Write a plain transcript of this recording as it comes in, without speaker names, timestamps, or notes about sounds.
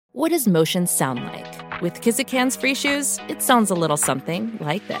What does motion sound like? With Kizik Hands Free Shoes, it sounds a little something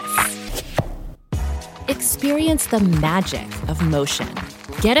like this. Experience the magic of motion.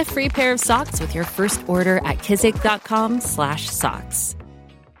 Get a free pair of socks with your first order at kizik.com/socks.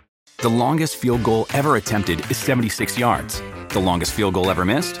 The longest field goal ever attempted is 76 yards. The longest field goal ever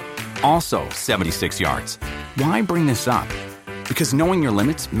missed? Also 76 yards. Why bring this up? Because knowing your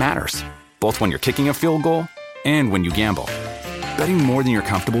limits matters, both when you're kicking a field goal and when you gamble. Betting more than you're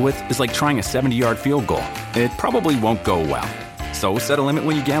comfortable with is like trying a 70-yard field goal. It probably won't go well. So set a limit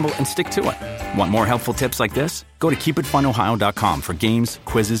when you gamble and stick to it. Want more helpful tips like this? Go to keepitfunohio.com for games,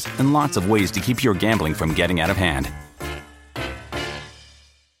 quizzes, and lots of ways to keep your gambling from getting out of hand.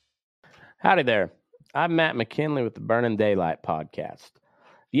 Howdy there. I'm Matt McKinley with the Burning Daylight podcast.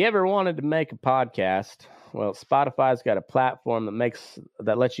 If you ever wanted to make a podcast, well, Spotify's got a platform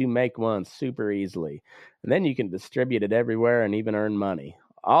that lets you make one super easily. And then you can distribute it everywhere and even earn money.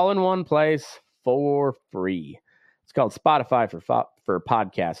 All in one place for free. It's called Spotify for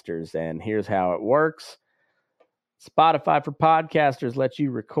podcasters, and here's how it works. Spotify for podcasters lets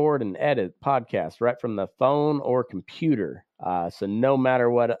you record and edit podcasts right from the phone or computer. So no matter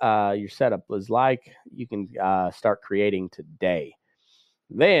what your setup is like, you can start creating today.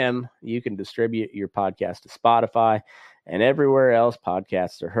 Then you can distribute your podcast to Spotify and everywhere else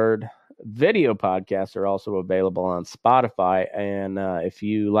podcasts are heard. Video podcasts are also available on Spotify. And if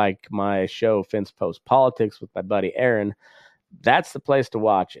you like my show, Fence Post Politics, with my buddy Aaron, that's the place to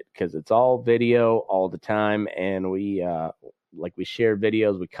watch it because it's all video all the time. And we share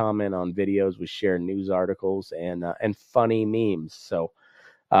videos, we comment on videos, we share news articles and funny memes. So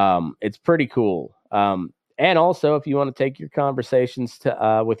it's pretty cool. And also, if you want to take your conversations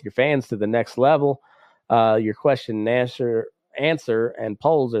with your fans to the next level, your question and answer and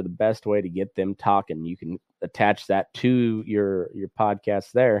polls are the best way to get them talking. You can attach that to your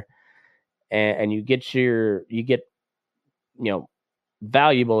podcast there, and you get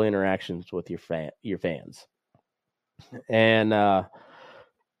valuable interactions with your fans. And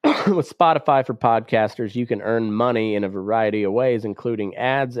with Spotify for podcasters, you can earn money in a variety of ways, including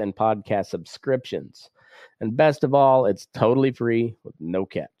ads and podcast subscriptions. And best of all, it's totally free with no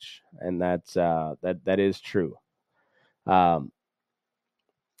catch. And that is true. I'm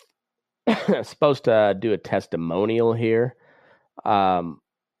supposed to do a testimonial here. But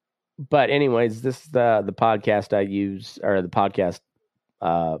anyways, this is the podcast I use, or the podcast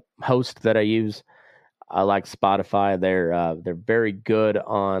host that I use. I like Spotify. They're very good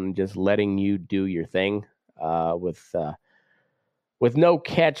on just letting you do your thing with no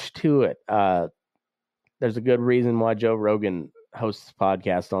catch to it. There's a good reason why Joe Rogan hosts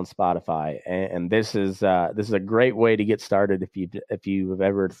podcasts on Spotify, and this is a great way to get started if you've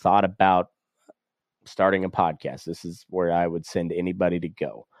ever thought about starting a podcast. This is where I would send anybody to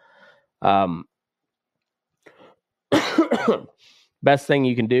go. Best thing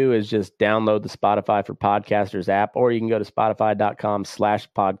you can do is just download the Spotify for Podcasters app, or you can go to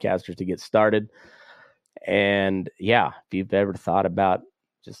spotify.com/podcasters to get started. And yeah, if you've ever thought about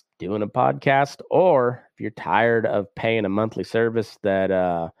just doing a podcast, or if you're tired of paying a monthly service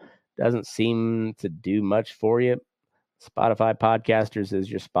that doesn't seem to do much for you, Spotify Podcasters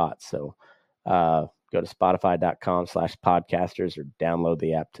is your spot. So go to spotify.com/podcasters or download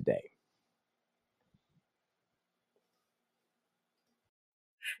the app today.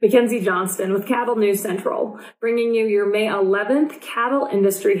 Mackenzie Johnston with Cattle News Central, bringing you your May 11th cattle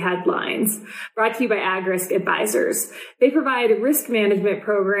industry headlines, brought to you by AgRisk Advisors. They provide risk management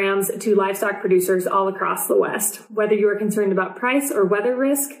programs to livestock producers all across the West. Whether you are concerned about price or weather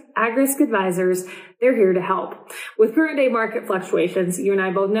risk, AgRisk Advisors, they're here to help. With current day market fluctuations, you and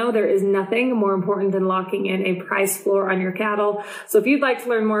I both know there is nothing more important than locking in a price floor on your cattle. So if you'd like to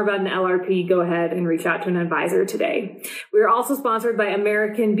learn more about an LRP, go ahead and reach out to an advisor today. We are also sponsored by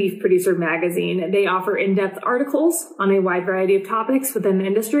American Beef Producer Magazine. They offer in-depth articles on a wide variety of topics within the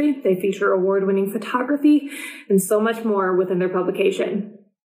industry. They feature award-winning photography and so much more within their publication.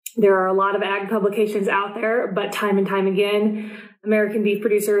 There are a lot of ag publications out there, but time and time again, American Beef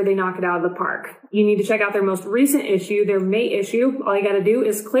Producer, they knock it out of the park. You need to check out their most recent issue, their May issue. All you got to do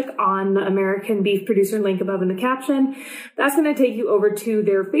is click on the American Beef Producer link above in the caption. That's going to take you over to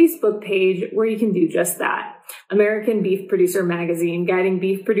their Facebook page where you can do just that. American Beef Producer Magazine, guiding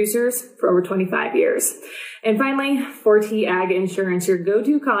beef producers for over 25 years. And finally, 4T Ag Insurance, your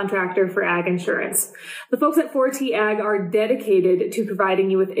go-to contractor for ag insurance. The folks at 4T Ag are dedicated to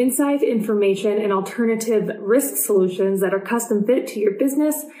providing you with insight, information, and alternative risk solutions that are custom fit to your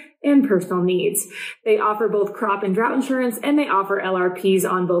business and personal needs. They offer both crop and drought insurance, and they offer LRPs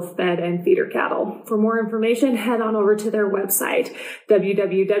on both fed and feeder cattle. For more information, head on over to their website,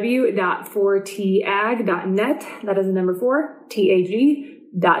 www.4tag.net. That is the number 4,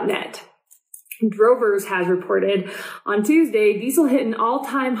 TAG.net. Drovers has reported on Tuesday, diesel hit an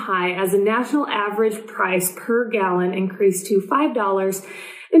all-time high as the national average price per gallon increased to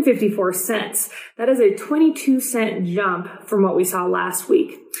 $5.54. That is a 22-cent jump from what we saw last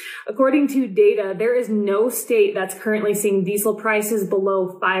week. According to data, there is no state that's currently seeing diesel prices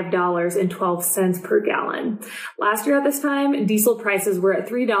below $5.12 per gallon. Last year at this time, diesel prices were at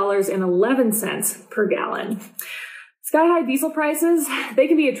 $3.11 per gallon. Sky-high diesel prices, they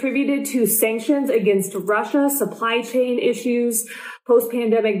can be attributed to sanctions against Russia, supply chain issues,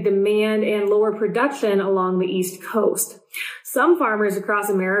 post-pandemic demand, and lower production along the East Coast. Some farmers across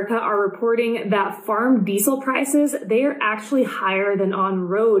America are reporting that farm diesel prices, they are actually higher than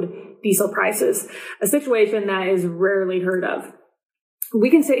on-road diesel prices, a situation that is rarely heard of. We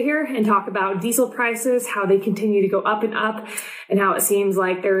can sit here and talk about diesel prices, how they continue to go up, and how it seems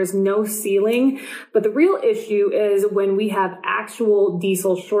like there is no ceiling. But the real issue is when we have actual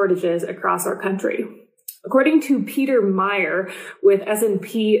diesel shortages across our country. According to Peter Meyer with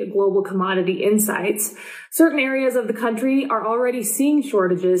S&P Global Commodity Insights, certain areas of the country are already seeing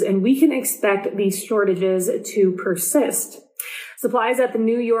shortages, and we can expect these shortages to persist. Supplies at the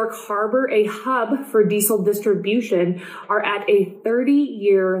New York Harbor, a hub for diesel distribution, are at a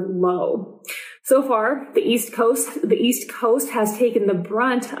 30-year low. So far, the East Coast has taken the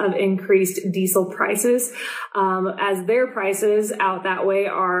brunt of increased diesel prices, as their prices out that way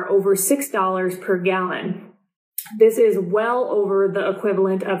are over $6 per gallon. This is well over the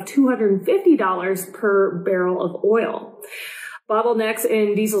equivalent of $250 per barrel of oil. Bottlenecks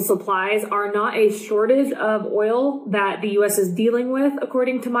in diesel supplies are not a shortage of oil that the U.S. is dealing with,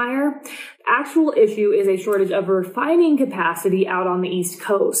 according to Meyer. The actual issue is a shortage of refining capacity out on the East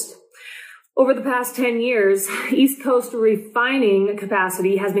Coast. Over the past 10 years, East Coast refining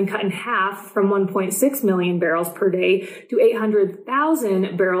capacity has been cut in half from 1.6 million barrels per day to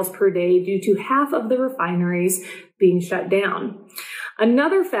 800,000 barrels per day due to half of the refineries being shut down.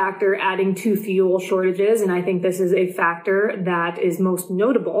 Another factor adding to fuel shortages, and I think this is a factor that is most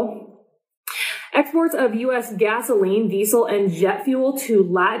notable, exports of U.S. gasoline, diesel, and jet fuel to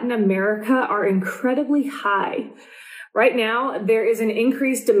Latin America are incredibly high. Right now, there is an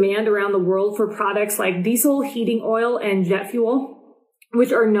increased demand around the world for products like diesel, heating oil, and jet fuel,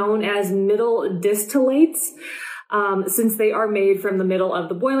 which are known as middle distillates, since they are made from the middle of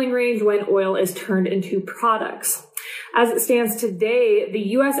the boiling range when oil is turned into products. As it stands today,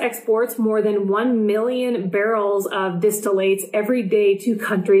 the U.S. exports more than 1 million barrels of distillates every day to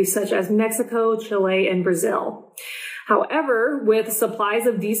countries such as Mexico, Chile, and Brazil. However, with supplies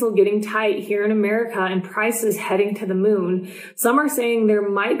of diesel getting tight here in America and prices heading to the moon, some are saying there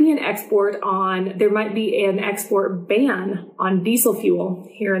might be an export ban on diesel fuel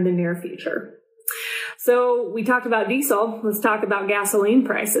here in the near future. So we talked about diesel. Let's talk about gasoline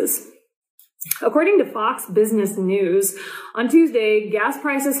prices. According to Fox Business News, on Tuesday, gas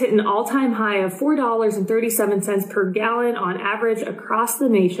prices hit an all-time high of $4.37 per gallon on average across the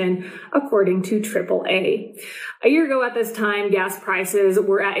nation, according to AAA. A year ago at this time, gas prices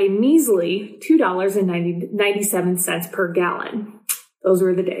were at a measly $2.97 per gallon. Those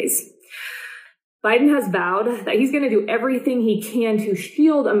were the days. Biden has vowed that he's going to do everything he can to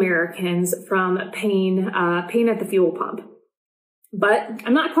shield Americans from pain at the fuel pump. But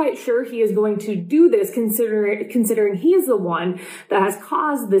I'm not quite sure he is going to do this considering he is the one that has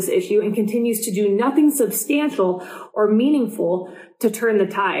caused this issue and continues to do nothing substantial or meaningful to turn the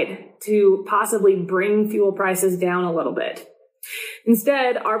tide, to possibly bring fuel prices down a little bit.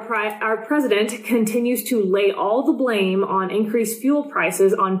 Instead, our president continues to lay all the blame on increased fuel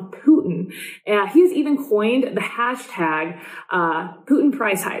prices on Putin. He has even coined the hashtag Putin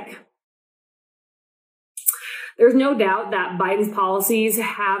price hike. There's no doubt that Biden's policies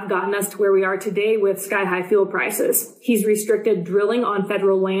have gotten us to where we are today with sky-high fuel prices. He's restricted drilling on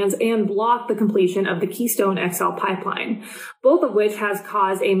federal lands and blocked the completion of the Keystone XL pipeline, both of which has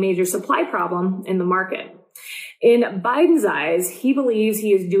caused a major supply problem in the market. In Biden's eyes, he believes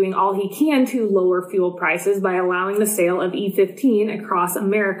he is doing all he can to lower fuel prices by allowing the sale of E15 across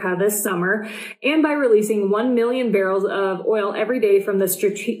America this summer and by releasing 1 million barrels of oil every day from the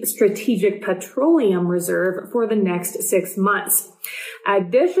Strategic Petroleum Reserve for the next 6 months.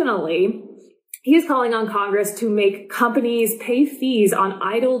 Additionally, He is calling on Congress to make companies pay fees on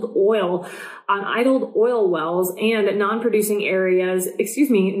idled oil wells and non-producing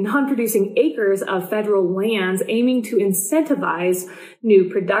acres of federal lands, aiming to incentivize new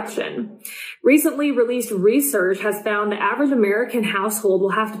production. Recently released research has found the average American household will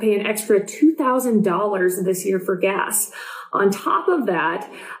have to pay an extra $2,000 this year for gas. On top of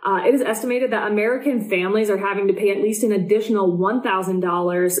that, it is estimated that American families are having to pay at least an additional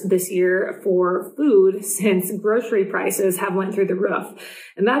 $1,000 this year for food, since grocery prices have went through the roof.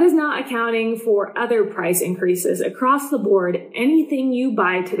 And that is not accounting for other price increases across the board. Anything you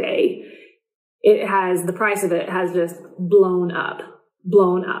buy today, the price of it has just blown up.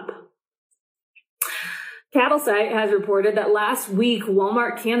 CattleSite has reported that last week,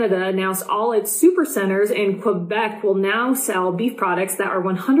 Walmart Canada announced all its supercenters in Quebec will now sell beef products that are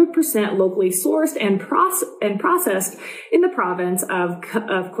 100% locally sourced and processed in the province of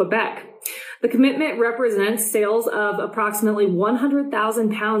Quebec. The commitment represents sales of approximately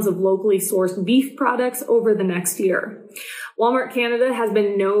 100,000 pounds of locally sourced beef products over the next year. Walmart Canada has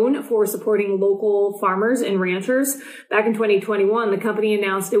been known for supporting local farmers and ranchers. Back in 2021, the company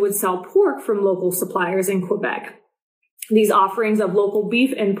announced it would sell pork from local suppliers in Quebec. These offerings of local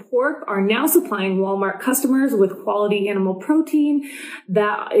beef and pork are now supplying Walmart customers with quality animal protein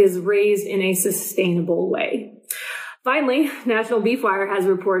that is raised in a sustainable way. Finally, National Beef Wire has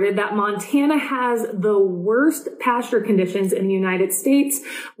reported that Montana has the worst pasture conditions in the United States,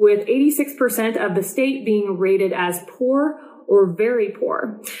 with 86% of the state being rated as poor or very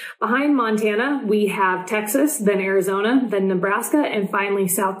poor. Behind Montana, we have Texas, then Arizona, then Nebraska, and finally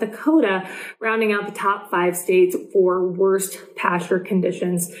South Dakota, rounding out the top 5 states for worst pasture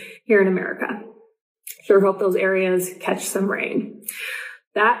conditions here in America. Sure hope those areas catch some rain.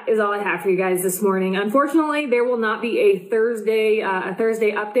 That is all I have for you guys this morning. Unfortunately, there will not be a Thursday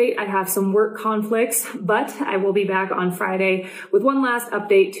update. I have some work conflicts, but I will be back on Friday with one last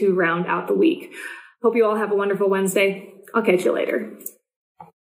update to round out the week. Hope you all have a wonderful Wednesday. I'll catch you later.